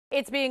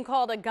It's being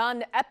called a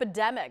gun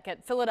epidemic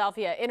at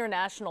Philadelphia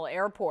International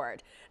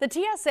Airport. The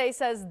TSA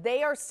says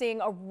they are seeing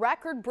a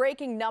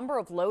record-breaking number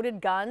of loaded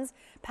guns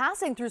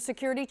passing through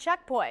security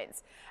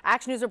checkpoints.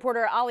 Action News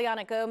reporter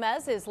Aliana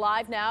Gomez is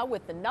live now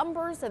with the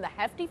numbers and the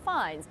hefty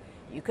fines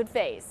you could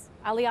face.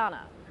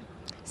 Aliana.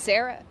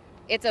 Sarah,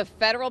 it's a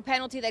federal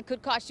penalty that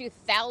could cost you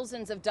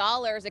thousands of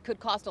dollars. It could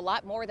cost a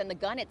lot more than the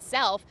gun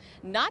itself.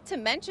 Not to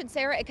mention,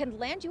 Sarah, it can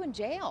land you in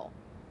jail.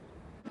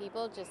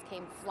 People just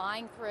came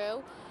flying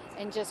through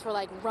and just were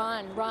like,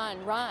 run,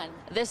 run, run.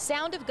 The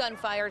sound of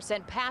gunfire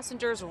sent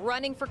passengers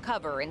running for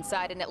cover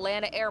inside an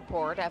Atlanta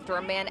airport after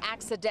a man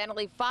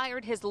accidentally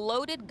fired his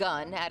loaded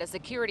gun at a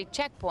security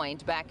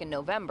checkpoint back in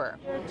November.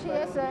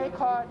 TSA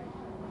caught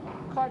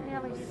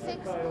nearly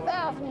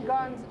 6,000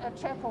 guns at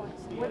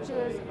checkpoints, which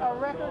is a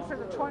record for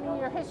the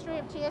 20-year history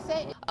of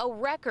TSA. A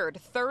record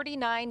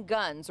 39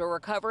 guns were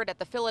recovered at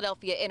the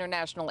Philadelphia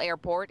International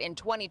Airport in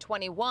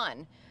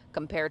 2021,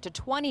 compared to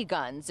 20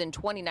 guns in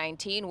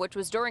 2019, which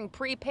was during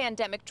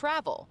pre-pandemic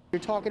travel. You're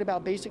talking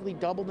about basically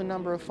double the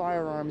number of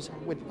firearms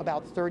with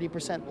about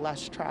 30%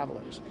 less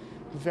travelers.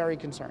 Very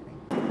concerning.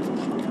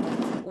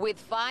 With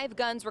 5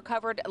 guns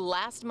recovered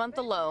last month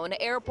alone,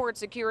 airport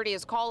security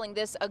is calling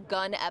this a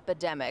gun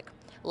epidemic.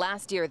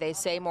 Last year, they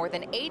say more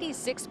than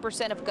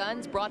 86% of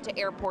guns brought to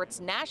airports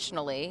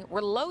nationally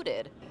were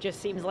loaded. Just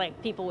seems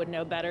like people would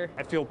know better.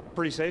 I feel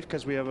pretty safe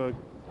because we have a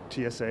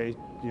TSA,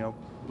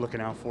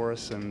 looking out for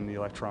us and the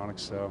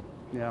electronics, so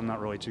yeah, I'm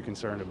not really too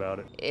concerned about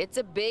it. It's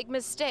a big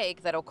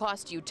mistake that'll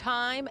cost you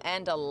time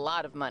and a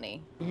lot of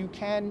money. You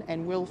can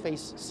and will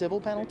face civil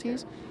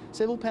penalties.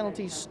 Civil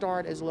penalties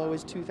start as low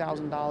as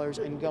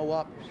 $2,000 and go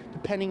up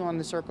depending on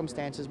the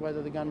circumstances,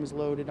 whether the gun was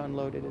loaded,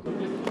 unloaded.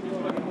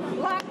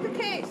 Lock the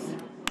case.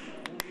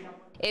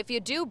 If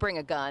you do bring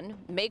a gun,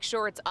 make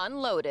sure it's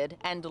unloaded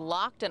and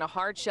locked in a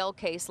hard shell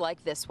case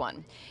like this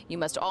one. You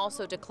must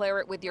also declare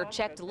it with your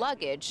checked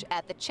luggage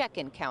at the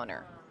check-in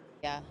counter.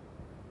 Yeah.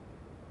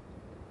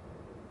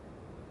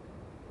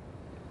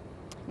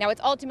 Now,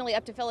 it's ultimately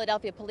up to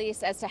Philadelphia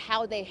police as to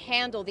how they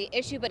handle the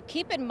issue, but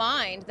keep in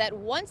mind that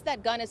once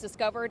that gun is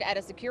discovered at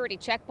a security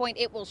checkpoint,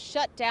 it will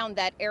shut down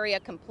that area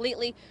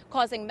completely,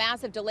 causing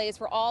massive delays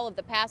for all of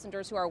the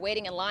passengers who are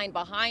waiting in line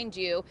behind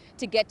you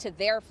to get to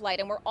their flight.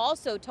 And we're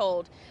also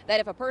told that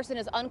if a person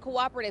is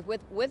uncooperative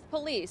with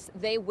police,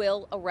 they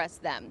will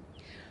arrest them.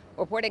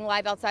 Reporting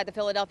live outside the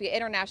Philadelphia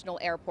International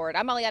Airport,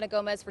 I'm Aliana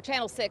Gomez for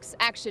Channel 6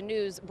 Action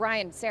News.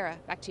 Brian, Sarah,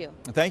 back to you.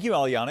 Thank you,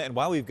 Aliana. And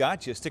while we've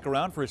got you, stick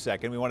around for a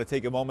second. We want to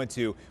take a moment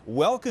to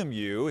welcome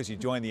you as you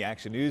join the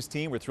Action News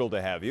team. We're thrilled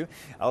to have you.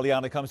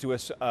 Aliana comes to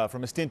us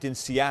from a stint in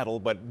Seattle,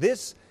 but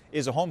this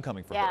is a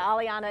homecoming for her. Yeah,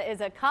 Aliana is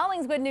a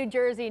Collingswood, New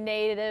Jersey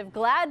native,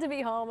 glad to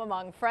be home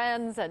among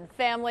friends and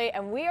family.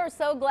 And we are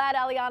so glad,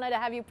 Aliana, to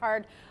have you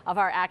part of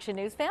our Action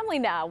News family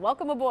now.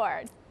 Welcome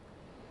aboard.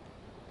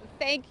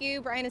 Thank you,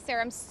 Brian and Sarah.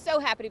 I'm so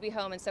happy to be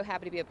home and so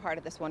happy to be a part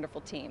of this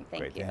wonderful team.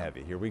 Thank you. Great to have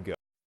you. Here we go.